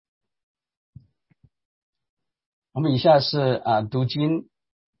我们以下是读经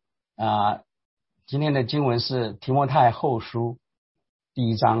今天的经文是提摩太后书第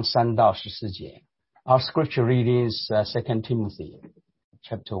1章3到14节。Our scripture reading is 2 Timothy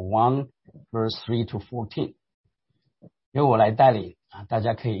chapter 1 verse 3 to 14。由我来带领大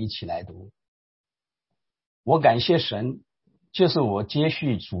家可以一起来读。我感谢神，就是我接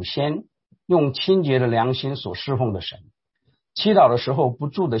续祖先用清洁的良心所侍奉的神，祈祷的时候不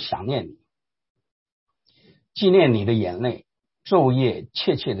住的想念你，纪念你的眼泪，昼夜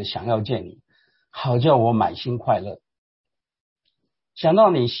切切的想要见你，好叫我满心快乐。想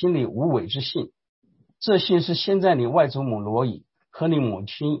到你心里无伪之信，这信是先在你外祖母罗以和你母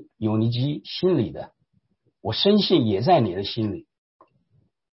亲有尼基心里的，我深信也在你的心里。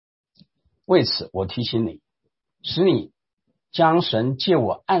为此我提醒你，使你将神借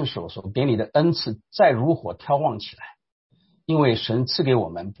我按手所给你的恩赐再如火挑旺起来，因为神赐给我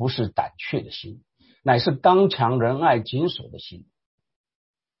们不是胆怯的心，乃是刚强仁爱谨守的心。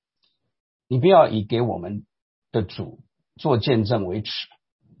你不要以给我们的主做见证为耻，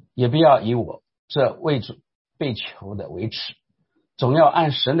也不要以我这为主被囚的为耻，总要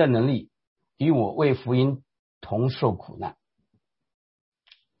按神的能力与我为福音同受苦难。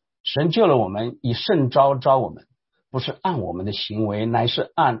神救了我们，以圣召召我们，不是按我们的行为，乃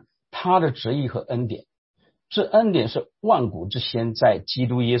是按他的旨意和恩典。这恩典是万古之先在基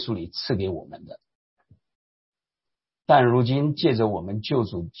督耶稣里赐给我们的，但如今借着我们救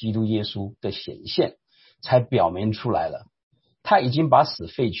主基督耶稣的显现，才表明出来了。他已经把死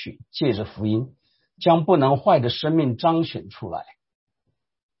废去，借着福音将不能坏的生命彰显出来。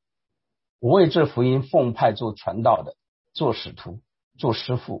我为这福音奉派做传道的，做使徒，做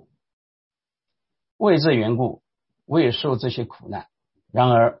师父。为这缘故，我也受这些苦难。然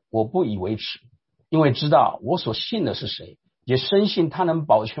而我不以为耻，因为知道我所信的是谁，也深信他能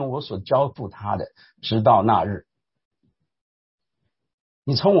保全我所交付他的，直到那日。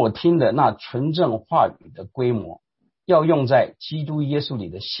你从我听的那纯正话语的规模，要用在基督耶稣里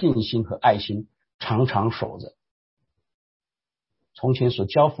的信心和爱心，常常守着。从前所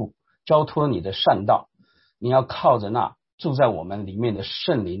交托你的善道，你要靠着那住在我们里面的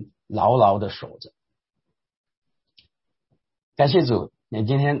圣灵，牢牢的守着。感谢主，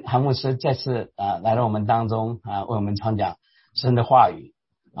今天韩牧师再次来到我们当中为我们传讲神的话语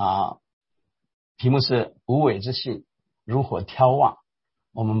题目是无伪之信，如火挑旺。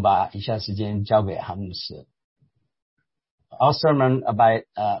我们把以下时间交给韩牧师。Our sermon by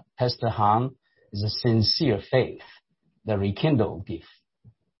Pastor Han is a sincere faith, the Rekindled Gift.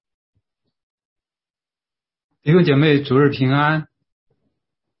 弟兄姐妹，主日平安。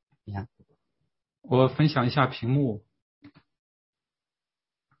你看，我分享一下屏幕。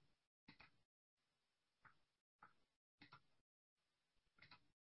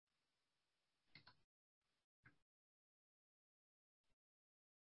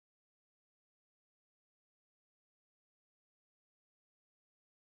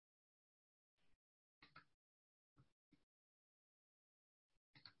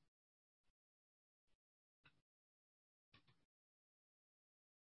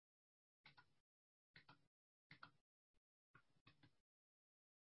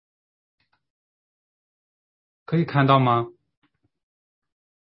可以看到吗？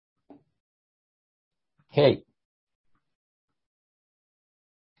可以。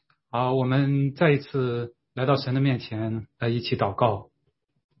好，我们再一次来到神的面前来一起祷告。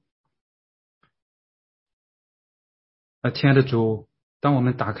亲爱的主，当我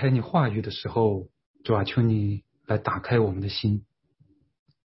们打开你话语的时候，主啊，求你来打开我们的心。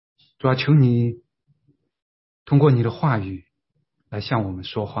主啊，求你通过你的话语来向我们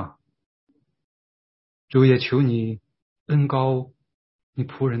说话。主也求你恩膏你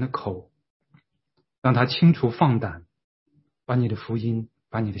仆人的口，让他清楚放胆，把你的福音，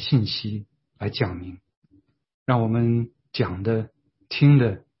把你的信息来讲明，让我们讲的听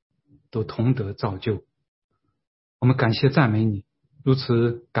的都同得造就。我们感谢赞美你，如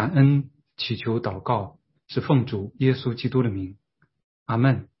此感恩祈求祷告，是奉主耶稣基督的名，阿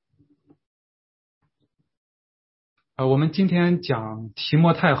们。我们今天讲提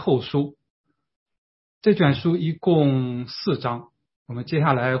摩太后书，这卷书一共4章，我们接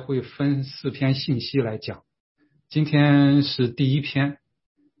下来会分4篇信息来讲。今天是第1篇，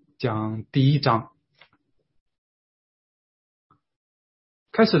讲第1章。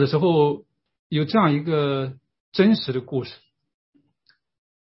开始的时候有这样一个真实的故事。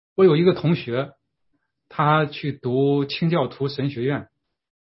我有一个同学，他去读清教徒神学院，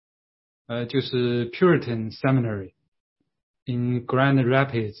就是 Puritan Seminary in Grand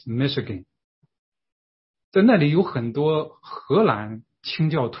Rapids, Michigan。在那里有很多荷兰清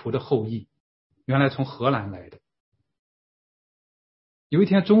教徒的后裔，原来从荷兰来的。有一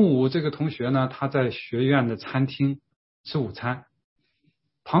天中午，这个同学呢，他在学院的餐厅吃午餐，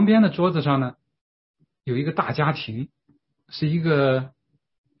旁边的桌子上呢有一个大家庭，是一个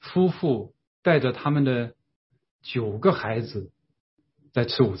夫妇带着他们的9个孩子在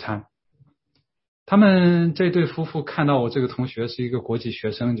吃午餐。他们这对夫妇看到我这个同学是一个国际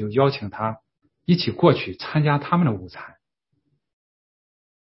学生，就邀请他一起过去参加他们的午餐。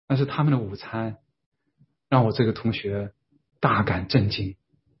但是他们的午餐让我这个同学大感震惊。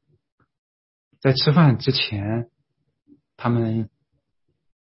在吃饭之前，他们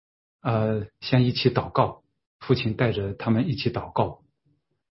先一起祷告，父亲带着他们一起祷告。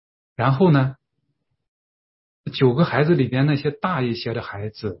然后呢，9个孩子里边那些大一些的孩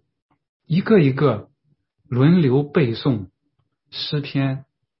子，一个一个轮流背诵诗篇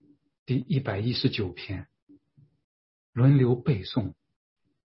第119篇，轮流背诵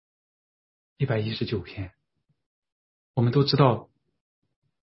119篇。我们都知道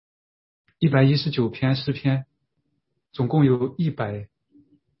119篇诗篇总共有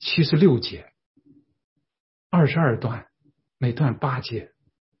176节，22段，每段8节。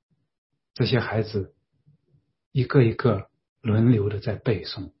这些孩子一个一个轮流的在背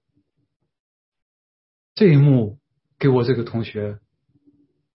诵。这一幕给我这个同学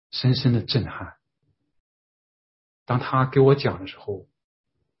深深的震撼。当他给我讲的时候，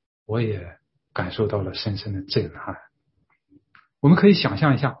我也感受到了深深的震撼。我们可以想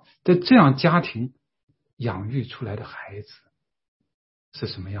象一下，在这样家庭养育出来的孩子是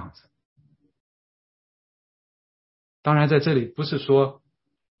什么样子。当然在这里不是说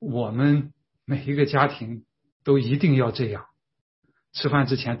我们每一个家庭都一定要这样，吃饭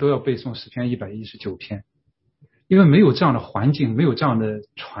之前都要背诵诗篇119篇，因为没有这样的环境，没有这样的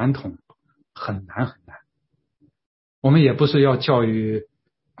传统，很难很难。我们也不是要教育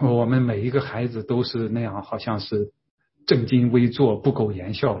我们每一个孩子都是那样，好像是正襟危坐、不苟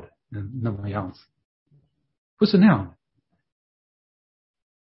言笑的那么样子，不是那样的。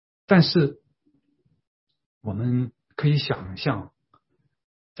但是我们可以想象，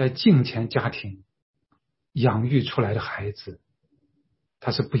在敬虔家庭养育出来的孩子，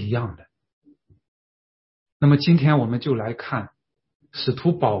他是不一样的。那么今天我们就来看使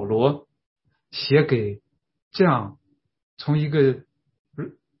徒保罗写给这样从一个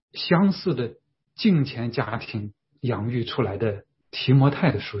相似的敬虔家庭养育出来的提摩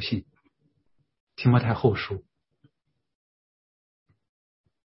太的书信，提摩太后书。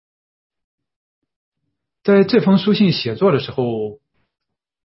在这封书信写作的时候，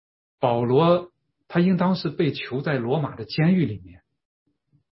保罗他应当是被囚在罗马的监狱里面。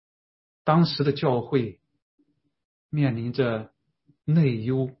当时的教会面临着内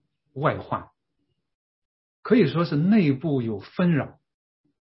忧外患，可以说是内部有纷扰，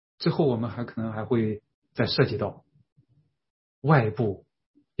之后我们可能还会再涉及到外部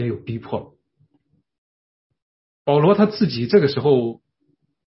也有逼迫。保罗他自己这个时候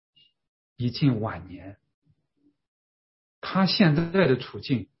已近晚年，他现在的处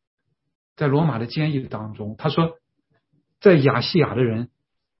境在罗马的监狱当中，他说在亚细亚的人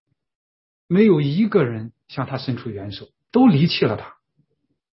没有一个人向他伸出援手，都离弃了他。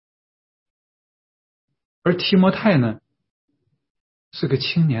而提摩太呢，是个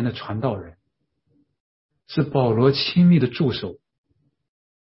青年的传道人，是保罗亲密的助手，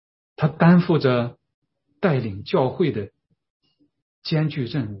他担负着带领教会的艰巨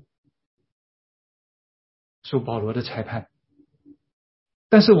任务，受保罗的差派。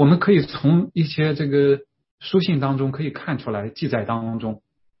但是我们可以从一些这个书信当中可以看出来，记载当中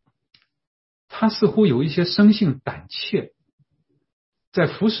他似乎有一些生性胆怯，在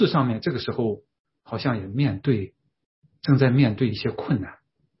服事上面这个时候好像也正在面对一些困难。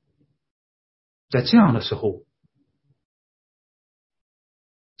在这样的时候，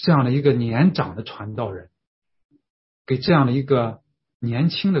这样的一个年长的传道人给这样的一个年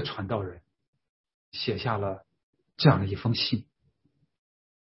轻的传道人写下了这样的一封信。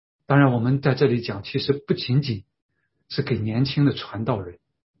当然我们在这里讲，其实不仅仅是给年轻的传道人，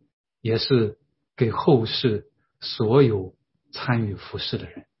也是给后世所有参与服事的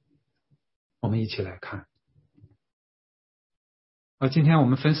人。我们一起来看。今天我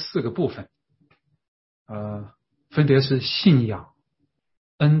们分4个部分，分别是信仰、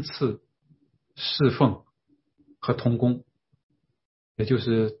恩赐、侍奉和同工，也就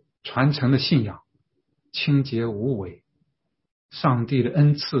是传承的信仰、清洁无伪、上帝的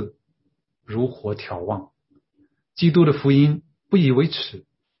恩赐如火挑旺、基督的福音不以为耻、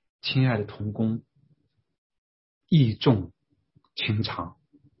亲爱的同工、义重情长。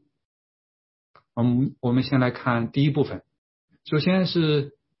我们先来看第一部分。首先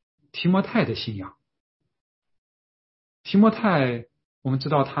是提摩太的信仰。提摩太我们知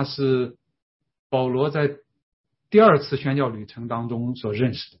道他是保罗在第二次宣教旅程当中所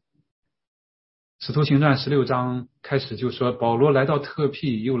认识的。使徒行传16章开始就说，保罗来到特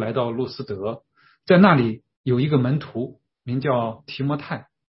庇，又来到路斯德，在那里有一个门徒名叫提摩太，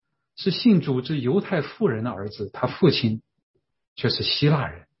是信主之犹太妇人的儿子，他父亲却是希腊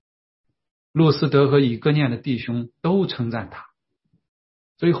人。路斯德和以哥念的弟兄都称赞他，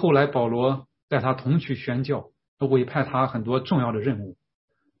所以后来保罗带他同去宣教，委派他很多重要的任务，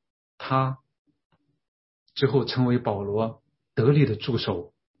他之后成为保罗得力的助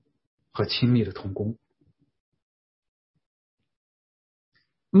手和亲密的同工。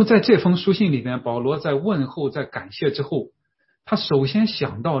那么在这封书信里面，保罗在问候在感谢之后，他首先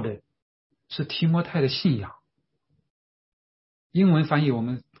想到的是提摩太的信仰。英文翻译我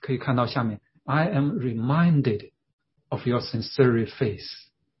们可以看到下面 I am reminded of your sincere faith。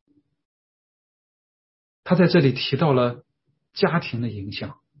 他在这里提到了家庭的影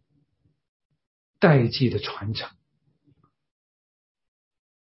响，代际的传承。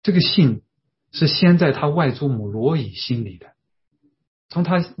这个信是先在他外祖母罗以心里的，从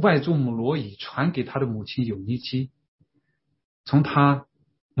他外祖母罗以传给他的母亲有尼基，从他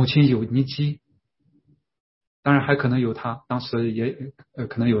母亲有尼基，当然还可能有他当时也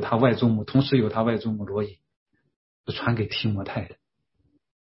可能有他外祖母，同时有他外祖母罗以是传给提摩太的。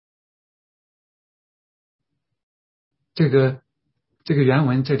这个原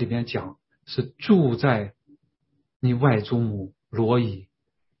文这里边讲是住在你外祖母罗以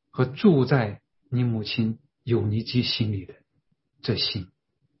和住在你母亲有尼基心里的这信，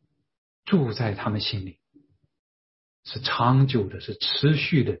住在他们心里，是长久的，是持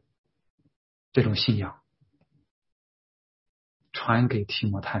续的这种信仰，传给提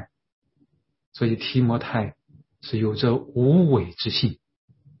摩太。所以提摩太是有着无伪之信，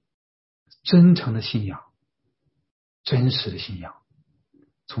真诚的信仰，真实的信仰，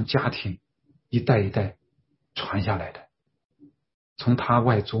从家庭一代一代传下来的，从他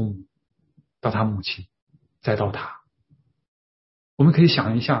外祖母到他母亲再到他。我们可以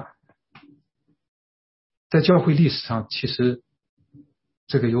想一下，在教会历史上其实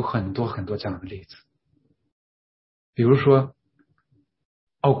这个有很多很多这样的例子。比如说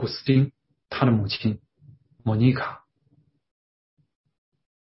奥古斯丁，他的母亲莫妮卡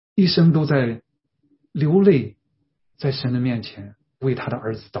一生都在流泪，在神的面前为他的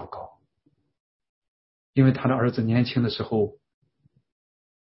儿子祷告，因为他的儿子年轻的时候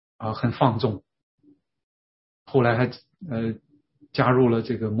很放纵，后来还加入了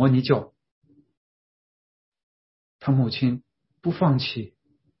这个摩尼教。他母亲不放弃，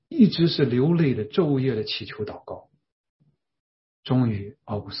一直是流泪的昼夜的祈求祷告，终于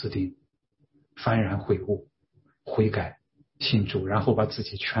奥古斯丁幡然悔悟，悔改信主，然后把自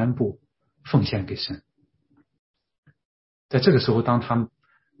己全部奉献给神。在这个时候，当他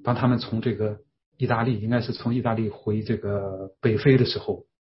们从这个意大利，应该是从意大利回这个北非的时候，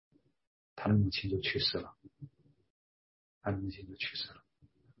他的母亲就去世了。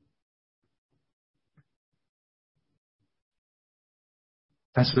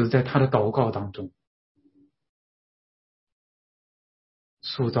但是在他的祷告当中，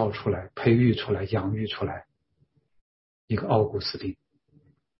塑造出来、培育出来、养育出来一个奥古斯丁。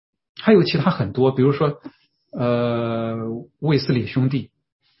还有其他很多，比如说卫斯理兄弟，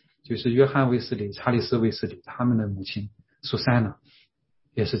就是约翰卫斯理、查理斯卫斯理，他们的母亲苏珊娜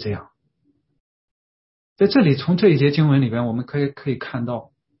也是这样。在这里，从这一节经文里边，我们可以看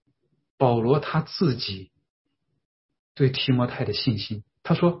到保罗他自己对提摩太的信心。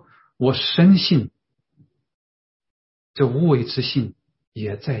他说：“我深信这无伪之信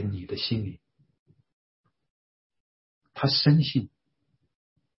也在你的心里。”他深信，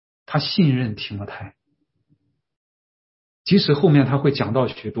他信任提摩太，即使后面他会讲到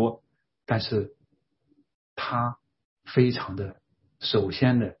许多，但是他非常的首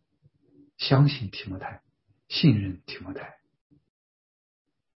先的相信提摩太，信任提摩太。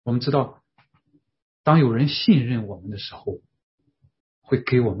我们知道，当有人信任我们的时候，会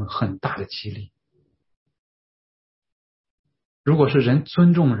给我们很大的激励。如果是人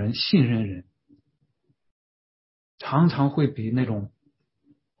尊重人、信任人，常常会比那种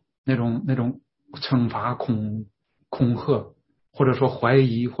惩罚、恐吓，或者说怀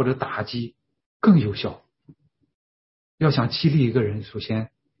疑或者打击更有效。要想激励一个人，首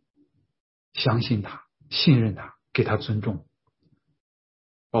先相信他、信任他，给他尊重。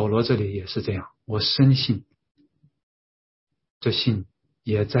保罗这里也是这样，我深信这信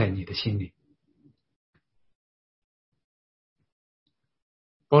也在你的心里。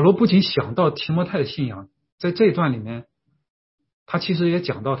保罗不仅想到提摩太的信仰，在这一段里面他其实也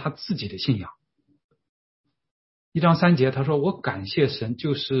讲到他自己的信仰。1章3节他说，我感谢神，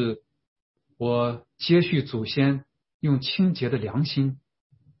就是我接续祖先用清洁的良心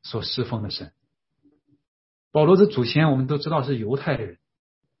所侍奉的神。保罗的祖先我们都知道是犹太人，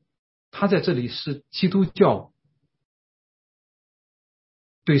他在这里是基督教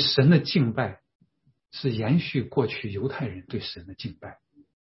对神的敬拜，是延续过去犹太人对神的敬拜。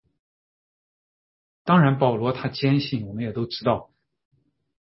当然保罗他坚信，我们也都知道，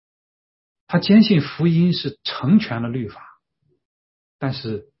他坚信福音是成全了律法，但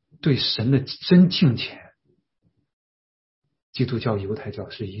是对神的真敬虔，基督教犹太教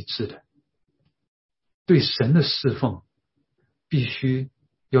是一致的。对神的侍奉必须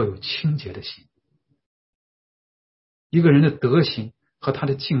要有清洁的心。一个人的德行和他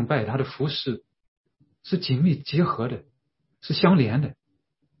的敬拜，他的服侍是紧密结合的，是相连的。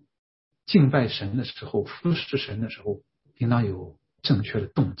敬拜神的时候，服侍神的时候，应当有正确的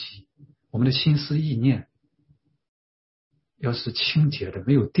动机，我们的心思意念要是清洁的，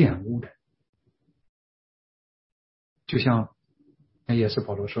没有玷污的。就像那也是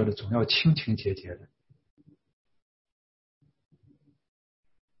保罗说的，总要清清洁洁的。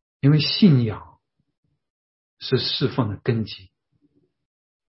因为信仰是侍奉的根基，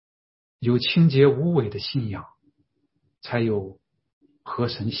有清洁无伪的信仰，才有合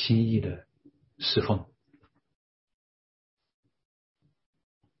神心意的侍奉。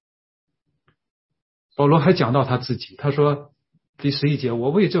保罗还讲到他自己，他说第11节，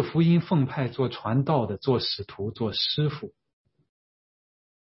我为这福音奉派做传道的，做使徒，做师傅。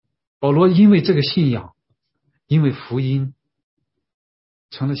保罗因为这个信仰，因为福音，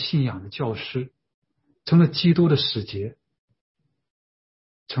成了信仰的教师，成了基督的使节，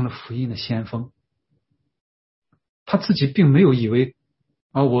成了福音的先锋。他自己并没有以为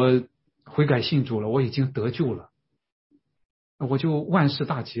我悔改信主了，我已经得救了，我就万事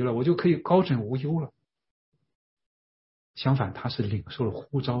大吉了，我就可以高枕无忧了。相反，他是领受了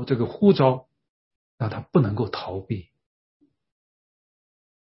呼召，这个呼召让他不能够逃避，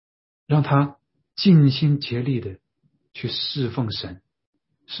让他尽心竭力的去侍奉神，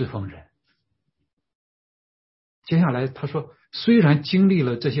侍奉人。接下来他说，虽然经历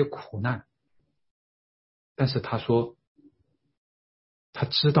了这些苦难，但是他说他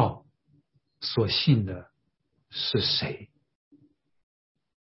知道所信的是谁。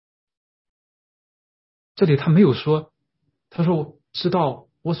这里他没有说，他说我知道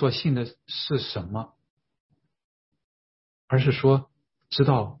我所信的是什么，而是说知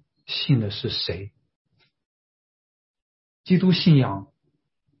道信的是谁。基督信仰，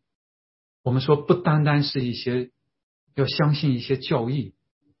我们说不单单是一些要相信一些教义，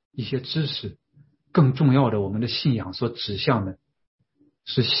一些知识，更重要的，我们的信仰所指向的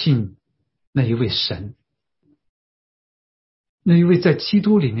是信那一位神，那一位在基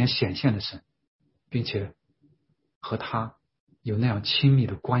督里面显现的神，并且和他有那样亲密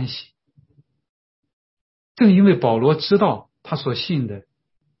的关系。正因为保罗知道他所信的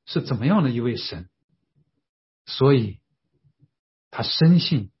是怎么样的一位神，所以他深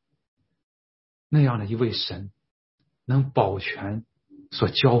信那样的一位神能保全所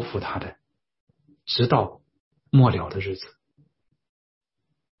交付他的，直到末了的日子。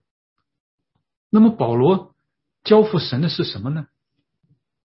那么保罗交付神的是什么呢？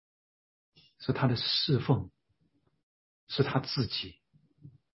是他的侍奉，是他自己，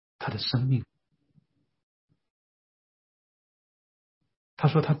他的生命。他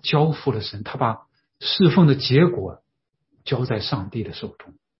说他交付了神，他把侍奉的结果交在上帝的手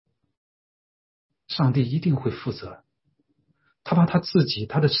中，上帝一定会负责。他把他自己，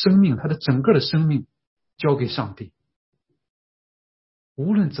他的生命，他的整个的生命交给上帝，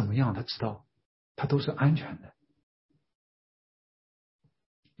无论怎么样，他知道他都是安全的，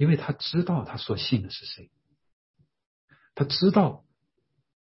因为他知道他所信的是谁，他知道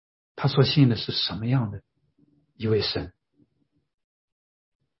他所信的是什么样的一位神，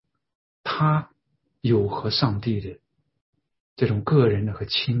他有和上帝的这种个人的和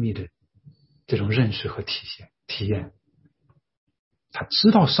亲密的这种认识和体验。他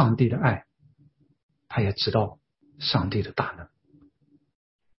知道上帝的爱，他也知道上帝的大能。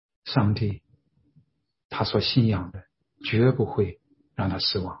上帝他所信仰的绝不会让他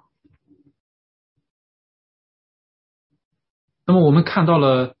失望。那么我们看到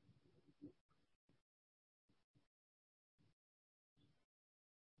了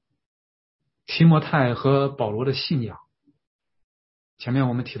提摩太和保罗的信仰，前面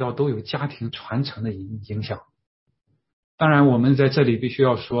我们提到都有家庭传承的影响。当然我们在这里必须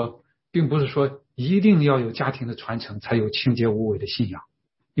要说，并不是说一定要有家庭的传承才有清洁无伪的信仰，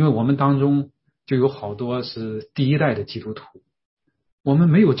因为我们当中就有好多是第一代的基督徒，我们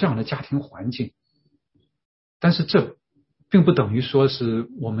没有这样的家庭环境，但是这并不等于说是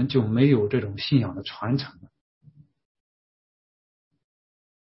我们就没有这种信仰的传承了。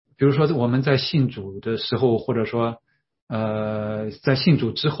比如说我们在信主的时候，或者说在信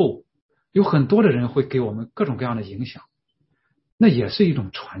主之后，有很多的人会给我们各种各样的影响，那也是一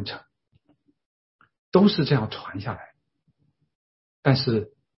种传承，都是这样传下来。但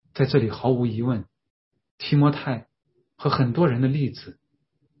是在这里毫无疑问，提摩太和很多人的例子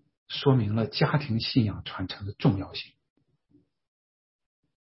说明了家庭信仰传承的重要性。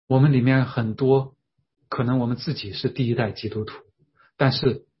我们里面很多可能我们自己是第一代基督徒，但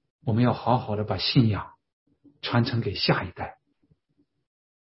是我们要好好的把信仰传承给下一代，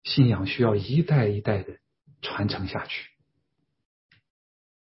信仰需要一代一代的传承下去。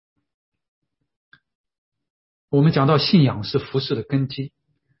我们讲到信仰是服事的根基，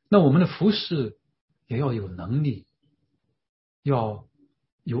那我们的服事也要有能力，要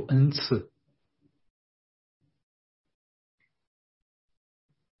有恩赐。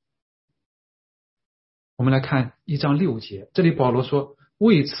我们来看1章6节，这里保罗说，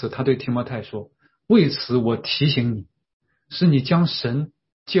为此他对提摩太说，为此我提醒你，使你将神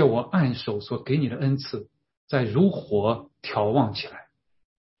借我按手所给你的恩赐再如火挑旺起来。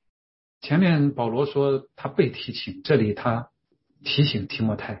前面保罗说他被提醒，这里他提醒提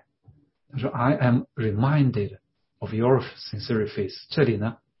摩太，他说 I am reminded of your sincere faith。 这里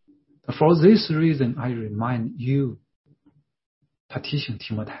呢 For this reason I remind you， 他提醒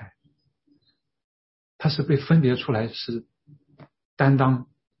提摩太，他是被分别出来是担当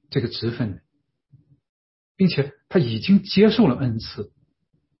这个职分的，并且他已经接受了恩赐，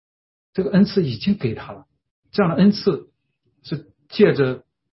这个恩赐已经给他了，这样的恩赐是借着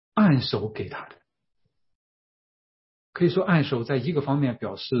按手给他的。可以说按手在一个方面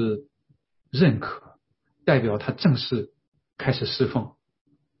表示认可，代表他正式开始侍奉，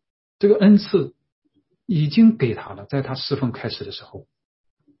这个恩赐已经给他了，在他侍奉开始的时候。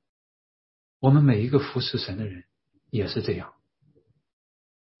我们每一个服侍神的人也是这样，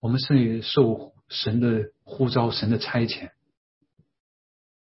我们是受神的呼召，神的差遣，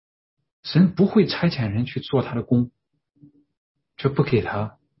神不会差遣人去做他的工，却不给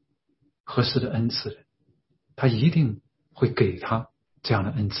他合适的恩赐的，他一定会给他这样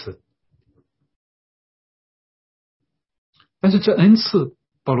的恩赐。但是这恩赐，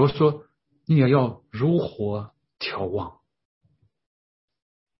保罗说你也要如火挑旺。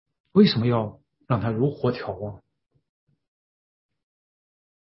为什么要让他如火挑旺？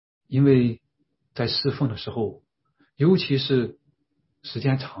因为在侍奉的时候，尤其是时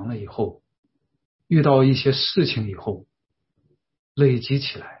间长了以后，遇到一些事情以后，累积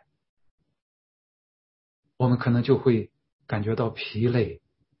起来，我们可能就会感觉到疲累、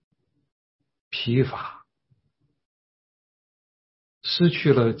疲乏，失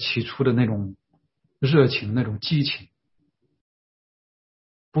去了起初的那种热情、那种激情，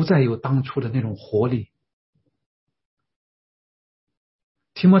不再有当初的那种活力。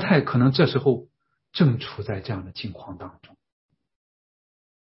提摩太可能这时候正处在这样的境况当中，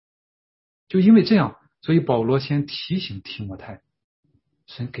就因为这样，所以保罗先提醒提摩太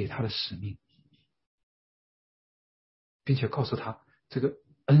神给他的使命，并且告诉他这个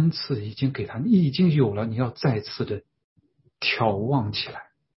恩赐已经给他，你已经有了，你要再次的挑旺起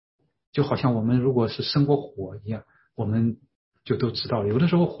来。就好像我们如果是生过火一样，我们就都知道，有的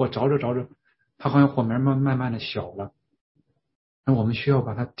时候火着着着着，它好像火苗慢慢的小了，那我们需要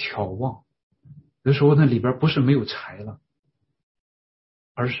把它挑旺。有的时候那里边不是没有柴了，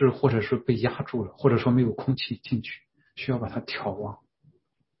而是或者是被压住了，或者说没有空气进去，需要把它挑旺。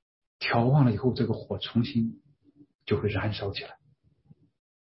挑旺了以后，这个火重新就会燃烧起来，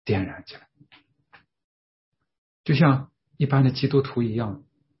点燃起来。就像一般的基督徒一样，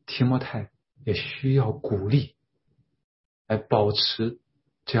提摩太也需要鼓励来保持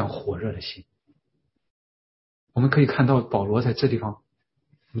这样火热的心。我们可以看到保罗在这地方，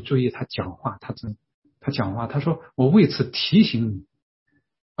我们注意他讲话，他讲话，他说我为此提醒你，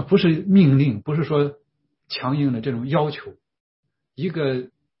不是命令，不是说强硬的这种要求。一个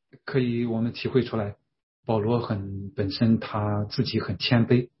可以我们体会出来，保罗本身他自己很谦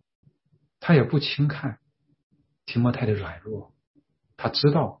卑，他也不轻看提摩太的软弱，他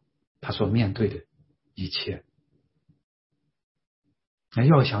知道他所面对的一切。那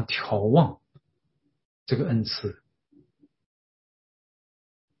要想挑旺这个恩赐，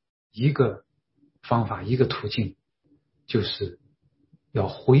一个方法，一个途径，就是要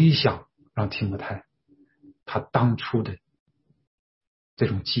回想让提摩太他当初的这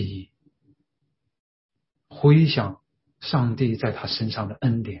种记忆，回想上帝在他身上的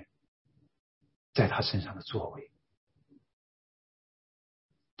恩典，在他身上的作为，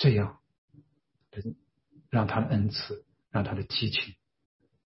这样让他的恩赐，让他的激情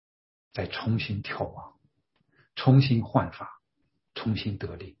再重新眺望，重新焕发，重新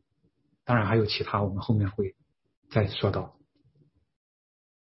得力。当然还有其他，我们后面会再说到。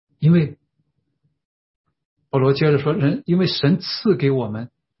因为保罗接着说，因为神赐给我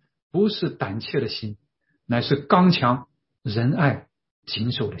们不是胆怯的心，乃是刚强、仁爱、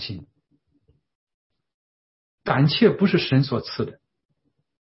谨守的心。胆怯不是神所赐的，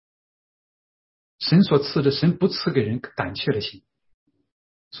神所赐的，神不赐给人胆怯的心。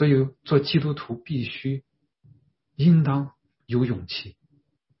所以做基督徒必须应当有勇气。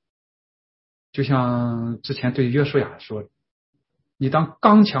就像之前对约书亚说的，你当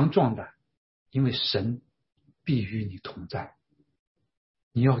刚强壮胆，因为神必与你同在，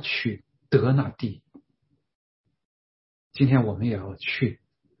你要去得那地。今天我们也要去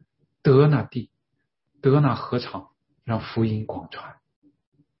得那地，得那禾场，让福音广传。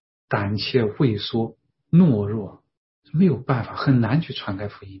胆怯、畏缩、懦弱没有办法，很难去传开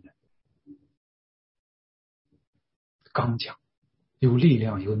福音的。刚强，有力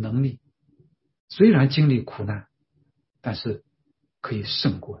量，有能力，虽然经历苦难，但是可以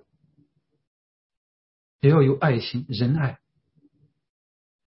胜过。也要有爱心、仁爱，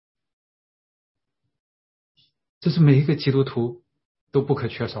这是每一个基督徒都不可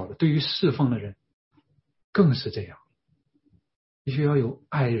缺少的。对于侍奉的人更是这样，必须要有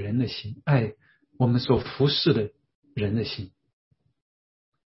爱人的心，爱我们所服侍的人的心，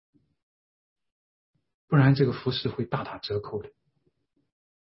不然这个服侍会大打折扣的。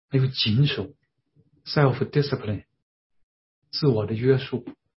还有谨守 self-discipline， 自我的约束。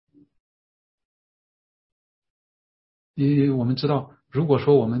因为我们知道，如果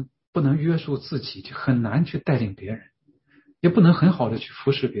说我们不能约束自己，就很难去带领别人，也不能很好的去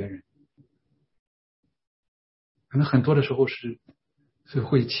服侍别人。可能很多的时候是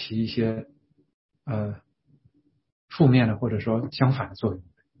会起一些负面的或者说相反的作用。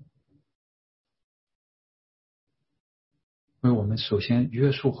因为我们首先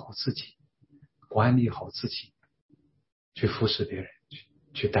约束好自己，管理好自己，去服侍别人，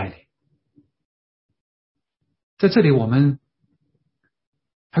去带领。在这里我们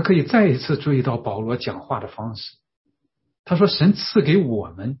还可以再一次注意到保罗讲话的方式。他说神赐给我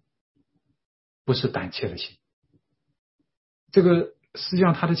们不是胆怯的心。这个实际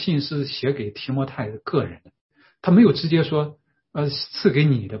上他的信是写给提摩太的个人的，他没有直接说赐给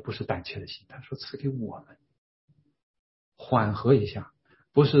你的不是胆怯的心，他说赐给我们。缓和一下，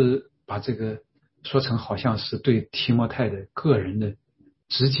不是把这个说成好像是对提摩太的个人的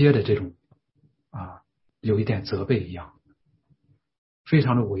直接的这种有一点责备一样，非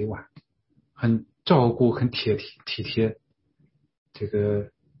常的委婉，很照顾，很体贴这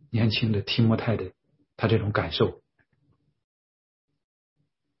个年轻的提摩太的他这种感受。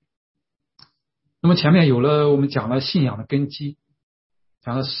那么前面我们讲了信仰的根基，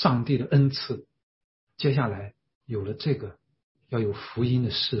讲了上帝的恩赐，接下来有了这个要有福音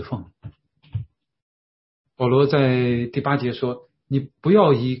的侍奉。保罗在第8节说，你不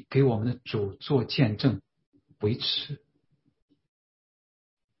要以给我们的主做见证为耻。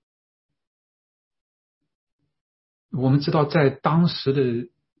我们知道在当时的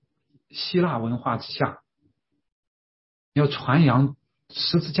希腊文化之下，要传扬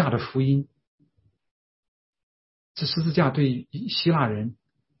十字架的福音，这十字架对希腊人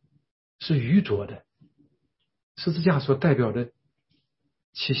是愚拙的。十字架所代表的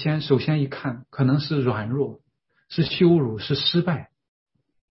首先一看可能是软弱，是羞辱，是失败，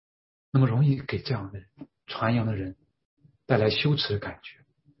那么容易给这样的传扬的人带来羞耻的感觉。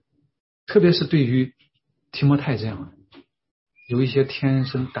特别是对于提摩太这样的有一些天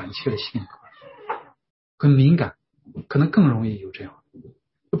生胆怯的性格，很敏感，可能更容易有这样。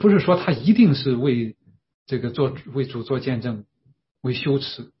不是说他一定是为主做见证为羞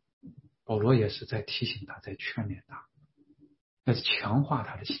耻，保罗也是在提醒他，在劝勉他，在强化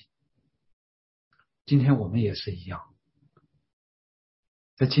他的心。今天我们也是一样，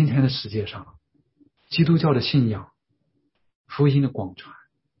在今天的世界上，基督教的信仰福音的广传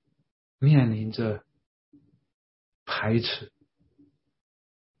面临着排斥，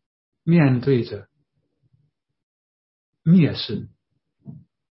面对着蔑视，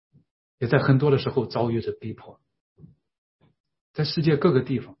也在很多的时候遭遇着逼迫。在世界各个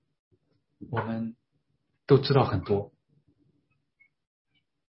地方我们都知道很多，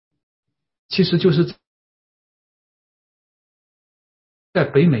其实就是在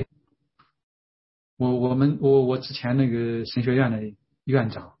北美，我之前那个神学院的院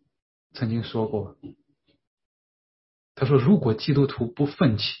长曾经说过，他说如果基督徒不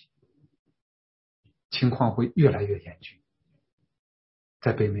奋起，情况会越来越严峻。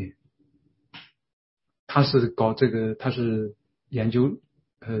在北美，他是搞这个，他是研究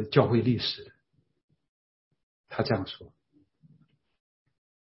教会历史的。他这样说，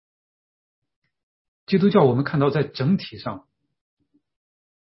基督教我们看到在整体上，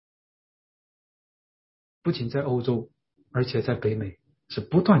不仅在欧洲，而且在北美是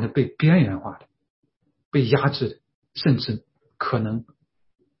不断的被边缘化的，被压制的，甚至可能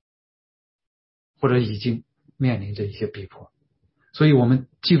或者已经面临着一些逼迫。所以我们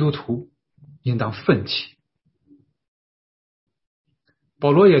基督徒应当奋起。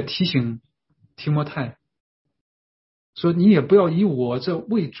保罗也提醒提摩太说，你也不要以我这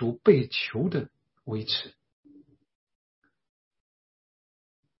为主被囚的为耻。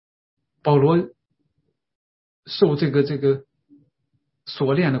保罗受这个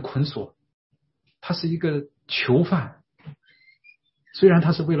锁链的捆锁，他是一个囚犯，虽然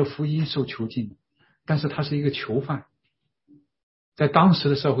他是为了福音受囚禁，但是他是一个囚犯。在当时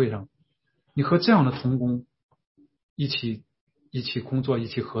的社会上，你和这样的同工一起工作，一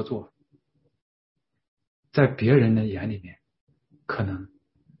起合作，在别人的眼里面可能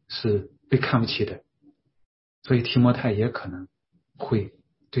是被看不起的，所以提摩太也可能会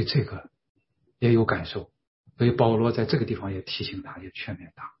对这个也有感受。所以保罗在这个地方也提醒他，也劝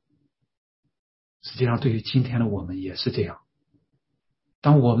勉他。实际上对于今天的我们也是这样，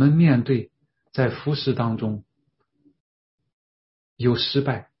当我们面对在服事当中有失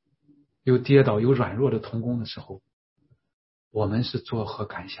败、有跌倒、有软弱的同工的时候，我们是作何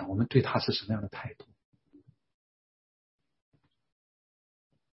感想？我们对他是什么样的态度？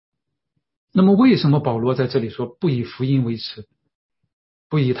那么为什么保罗在这里说不以福音为耻，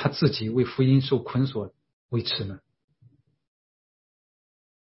不以他自己为福音受捆锁为耻呢？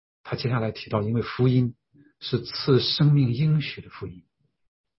他接下来提到，因为福音是赐生命应许的福音。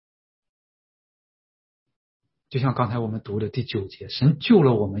就像刚才我们读的第9节，神救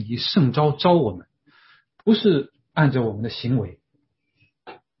了我们，以圣召召我们，不是按照我们的行为，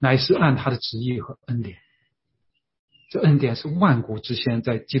乃是按他的旨意和恩典。这恩典是万古之先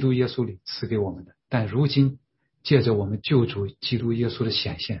在基督耶稣里赐给我们的，但如今借着我们救主基督耶稣的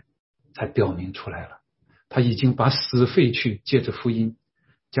显现才表明出来了。他已经把死废去，借着福音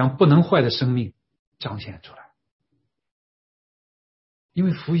将不能坏的生命彰显出来。因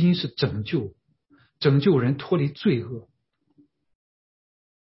为福音是拯救人脱离罪恶，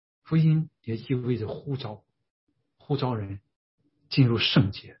福音也意味着呼召人进入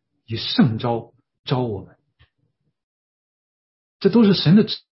圣洁，以圣召召我们。这都是神的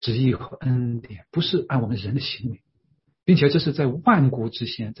旨意和恩典，不是按我们人的行为，并且这是在万古之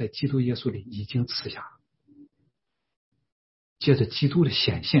先在基督耶稣里已经赐下了。借着基督的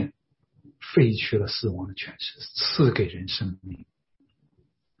显现，废去了死亡的权势，赐给人生命。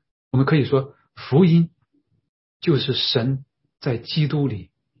我们可以说，福音就是神在基督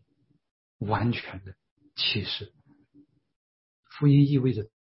里完全的启示。福音意味着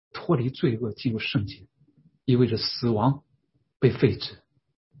脱离罪恶，进入圣洁，意味着死亡被废止，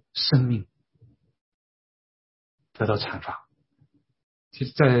生命得到阐发。其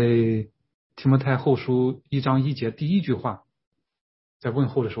实在提摩太后书1章1节第1句话，在问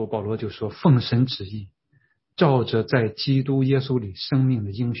候的时候，保罗就说，奉神旨意，照着在基督耶稣里生命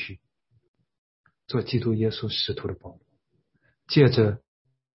的应许，做基督耶稣使徒的保罗。借着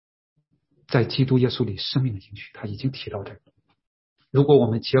在基督耶稣里生命的应许，他已经提到这个。如果我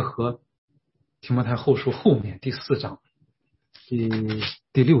们结合提摩太后书后面第4章第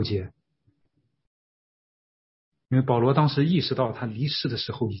6节，因为保罗当时意识到他离世的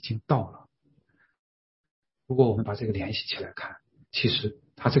时候已经到了。如果我们把这个联系起来看，其实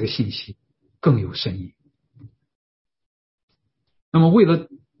他这个信息更有深意。那么为了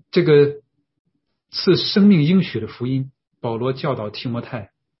这个赐生命应许的福音，保罗教导提摩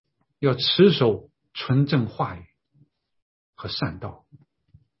太要持守纯正话语和善道。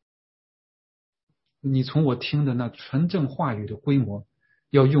你从我听的那纯正话语的规模，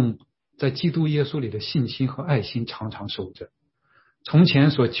要用在基督耶稣里的信心和爱心常常守着。从前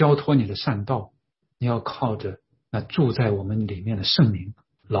所交托你的善道，你要靠着那住在我们里面的圣灵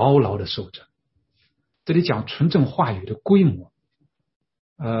牢牢的守着。这里讲纯正话语的规模，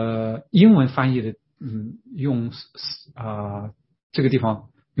英文翻译的用这个地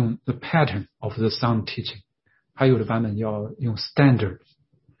方用 the pattern of the sound teaching， 还有的版本要用 standard，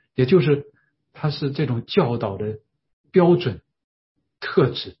 也就是它是这种教导的标准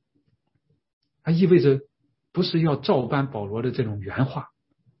特质。它意味着不是要照搬保罗的这种原话，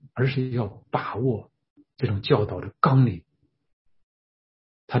而是要把握这种教导的纲领，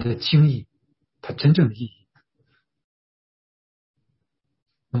它的精义，它真正的意义。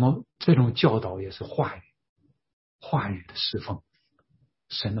那么这种教导也是话语的侍奉，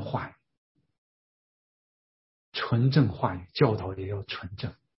神的话语。纯正话语，教导也要纯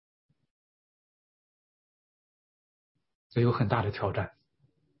正，这有很大的挑战。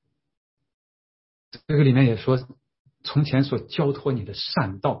这个里面也说，从前所交托你的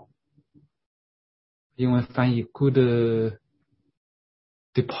善道，英文翻译 good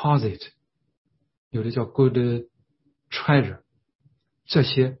deposit， 有的叫 good treasure， 这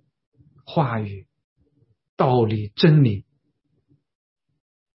些话语、道理、真理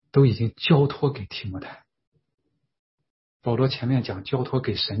都已经交托给提摩太。保罗前面讲交托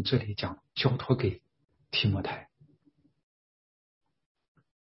给神，这里讲交托给提摩太，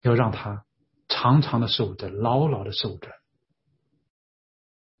要让他长长的守着，牢牢的守着。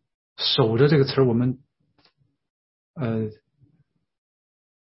守着这个词儿，我们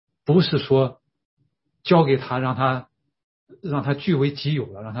不是说交给他，让他据为己有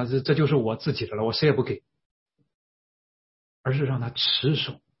了，让他这就是我自己的了，我谁也不给，而是让他持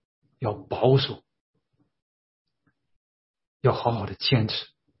守，要保守，要好好的坚持。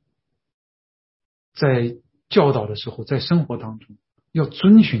在教导的时候，在生活当中要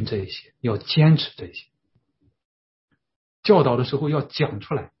遵循这一些，要坚持这些。教导的时候要讲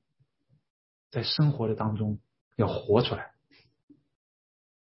出来，在生活的当中要活出来，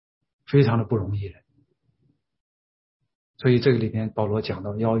非常的不容易的。所以这个里面保罗讲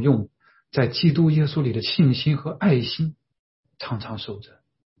到，要用在基督耶稣里的信心和爱心常常守着，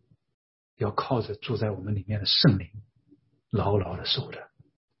要靠着住在我们里面的圣灵牢牢的守着，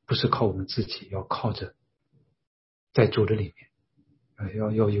不是靠我们自己，要靠着在主的里面，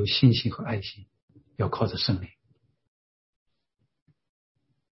要有信心和爱心，要靠着圣灵。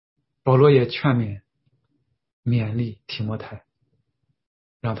保罗也劝勉勉励提摩太，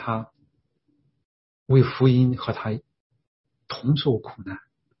让他为福音和他同受苦难。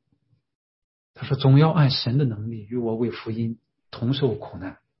他说总要按神的能力与我为福音同受苦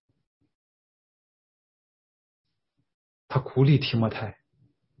难。他鼓励提摩太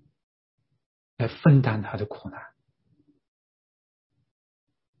来分担他的苦难。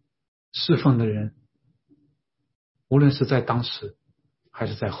侍奉的人无论是在当时还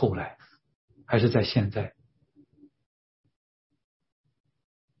是在后来还是在现在，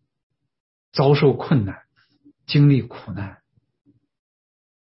遭受困难经历苦难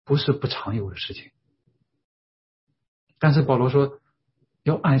不是不常有的事情，但是保罗说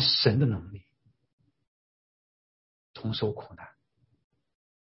要按神的能力同受苦难。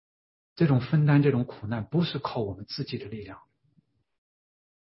这种分担这种苦难不是靠我们自己的力量，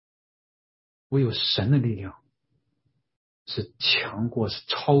唯有神的力量是强过是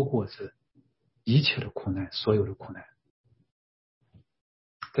超过这一切的苦难，所有的苦难。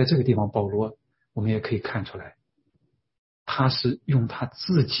在这个地方保罗我们也可以看出来，他是用他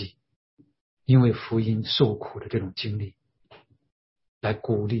自己因为福音受苦的这种经历来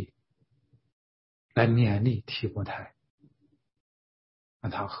鼓励来勉励提摩太，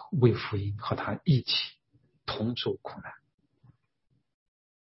让他为福音和他一起同受苦难。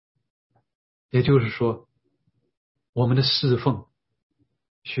也就是说，我们的侍奉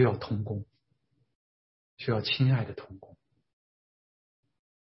需要同工，需要亲爱的同工。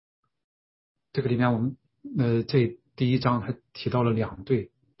这个里面我们这第一章他提到了2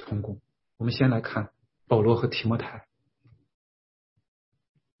对同工。我们先来看保罗和提摩太。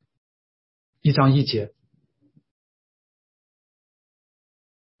1章1节，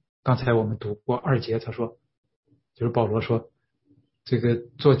刚才我们读过2节，他说就是保罗说，这个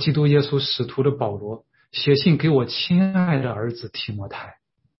做基督耶稣使徒的保罗写信给我亲爱的儿子提摩太，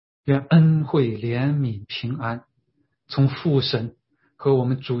愿恩惠怜悯平安从父神和我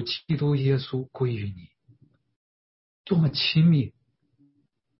们主基督耶稣归于你。多么亲密，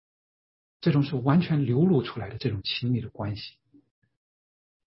这种是完全流露出来的这种亲密的关系。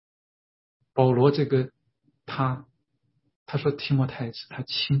保罗这个他说提摩太是他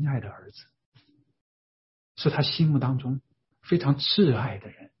亲爱的儿子，是他心目当中非常挚爱的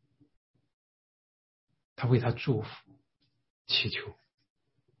人，他为他祝福祈求。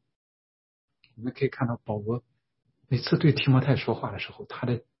我们可以看到保罗每次对提摩太说话的时候，他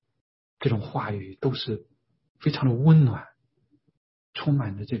的这种话语都是非常的温暖，充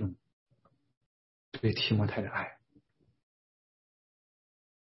满着这种对提摩太的爱。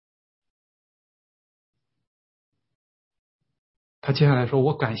他接下来说，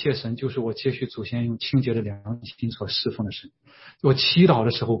我感谢神，就是我接续祖先用清洁的良心所侍奉的神。我祈祷的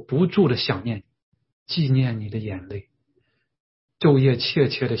时候不住的想念你，纪念你的眼泪，昼夜切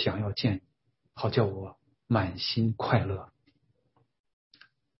切的想要见你，好叫我满心快乐。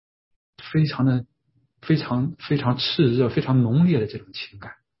非常炽热非常浓烈的这种情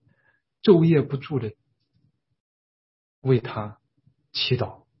感，昼夜不住的为他祈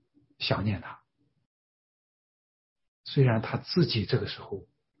祷想念他。虽然他自己这个时候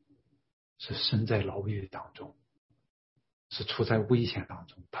是身在牢狱当中，是处在危险当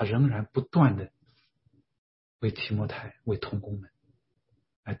中，他仍然不断的为提摩太、为同工们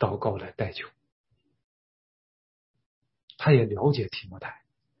来祷告、来代求。他也了解提摩太，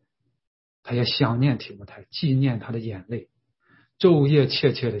他也想念提摩太，纪念他的眼泪，昼夜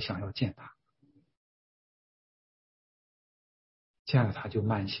切切的想要见他。见了他就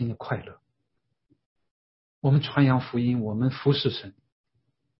满心的快乐。我们传扬福音，我们服侍神，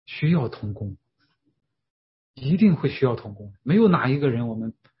需要同工，一定会需要同工，没有哪一个人我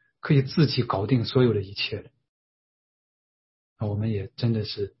们可以自己搞定所有的一切的。那我们也真的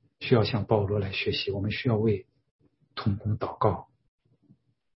是需要向保罗来学习，我们需要为同工祷告。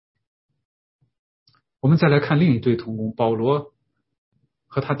我们再来看另一对同工，保罗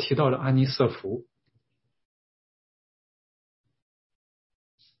和他提到的安尼瑟弗。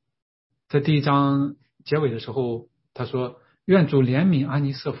在第1章结尾的时候，他说：愿主怜悯安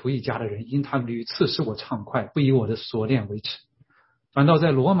尼瑟弗一家的人，因他屡次使我畅快，不以我的所恋为耻，反倒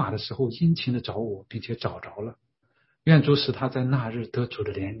在罗马的时候殷勤的找我，并且找着了。愿主使他在那日得主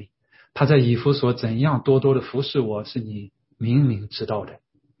的怜悯。他在以弗所怎样多多的服侍我，是你明明知道的。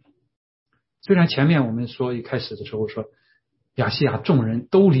虽然前面我们说一开始的时候说亚细亚众人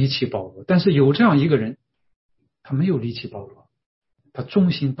都离弃保罗，但是有这样一个人，他没有离弃保罗，他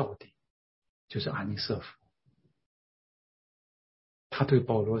忠心到底，就是安尼瑟弗。他对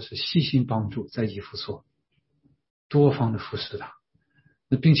保罗是悉心帮助，在以弗所多方的服侍他，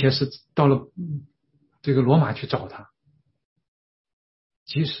并且是到了这个罗马去找他，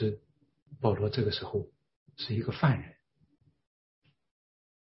即使保罗这个时候是一个犯人，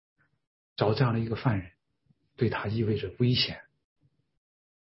找这样的一个犯人对他意味着危险，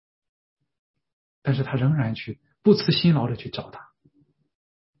但是他仍然去不辞辛劳的去找他，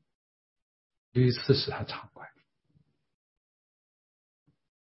屡次使他畅快。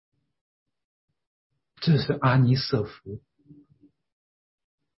这是阿尼瑟弗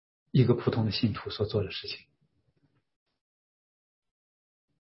一个普通的信徒所做的事情。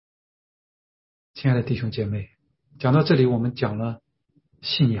亲爱的弟兄姐妹，讲到这里，我们讲了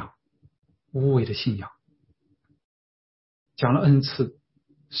信仰，无伪的信仰，讲了恩赐，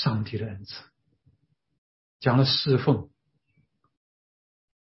上帝的恩赐，讲了侍奉，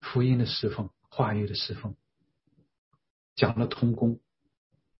福音的侍奉，话语的侍奉，讲了同工，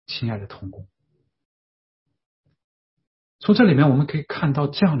亲爱的同工。从这里面我们可以看到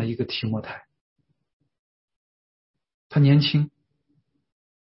这样的一个提摩太，他年轻，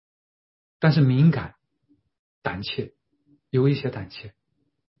但是敏感、胆怯，有一些胆怯。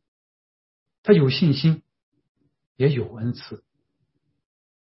他有信心，也有恩赐。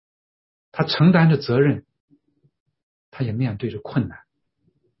他承担着责任，他也面对着困难。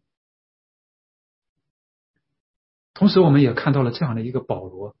同时我们也看到了这样的一个保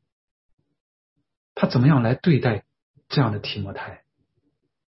罗，他怎么样来对待这样的提摩太。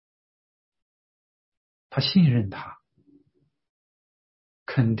他信任他，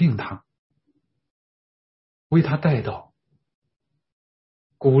肯定他，为他代祷，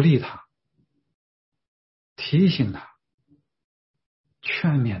鼓励他，提醒他，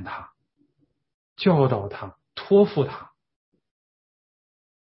劝勉他，教导他，托付他。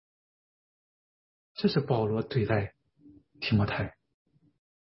这是保罗对待提摩太。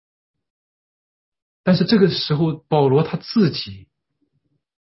但是这个时候保罗他自己，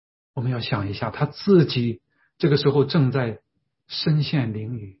我们要想一下，他自己这个时候正在身陷囹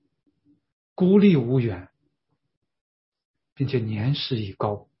圄，孤立无援，并且年事已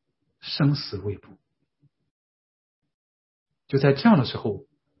高，生死未卜。就在这样的时候，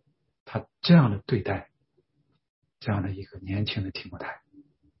他这样的对待这样的一个年轻的提摩太，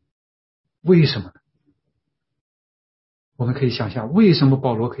为什么呢？我们可以想一下，为什么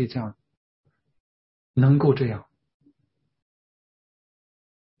保罗可以这样，能够这样？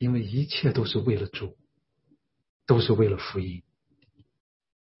因为一切都是为了主，都是为了福音。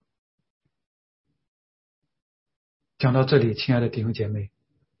讲到这里，亲爱的弟兄姐妹，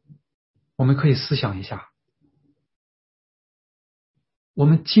我们可以思想一下，我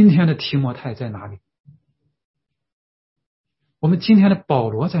们今天的提摩太在哪里？我们今天的保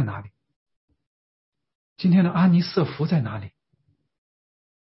罗在哪里？今天的阿尼瑟弗在哪里？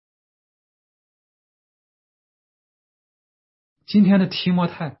今天的提摩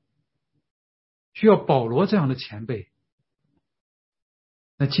太需要保罗这样的前辈，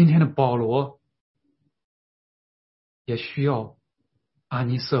那今天的保罗也需要阿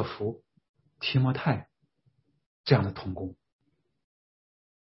尼瑟弗、提摩太这样的同工。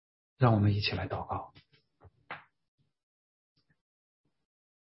让我们一起来祷告。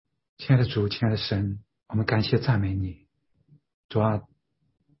亲爱的主，亲爱的神，我们感谢赞美你。主啊，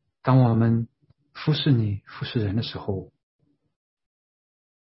当我们服侍你、服侍人的时候，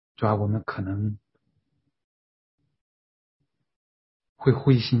主啊，我们可能会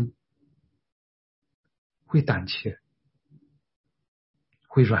灰心，会胆怯，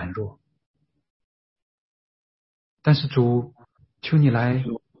会软弱。但是主，求你来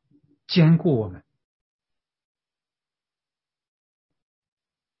坚固我们，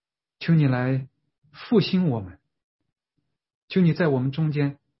求你来复兴我们，求你在我们中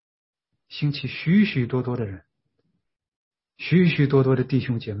间兴起许许多多的人，许许多多的弟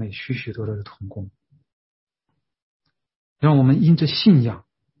兄姐妹，许许多多的同工，让我们因着信仰，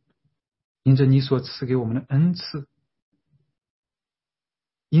因着你所赐给我们的恩赐，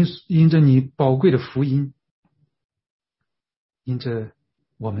因着你宝贵的福音，因着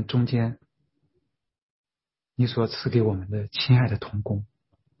我们中间你所赐给我们的亲爱的同工，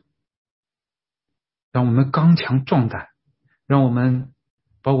让我们刚强壮胆，让我们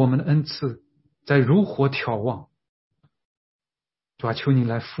把我们的恩赐再如火挑旺。主啊，求你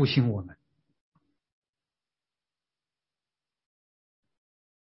来复兴我们，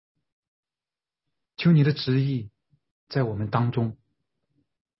求你的旨意在我们当中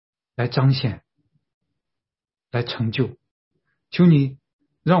来彰显，来成就。求你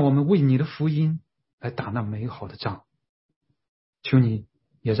让我们为你的福音来打那美好的仗。求你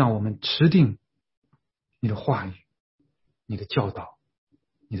也让我们持定你的话语，你的教导，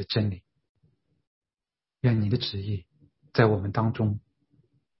你的真理。愿你的旨意在我们当中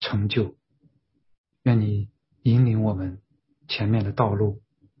成就，愿你引领我们前面的道路。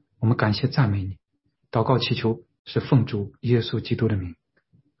我们感谢赞美你，祷告祈求是奉主耶稣基督的名，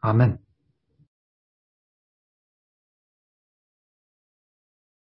阿们。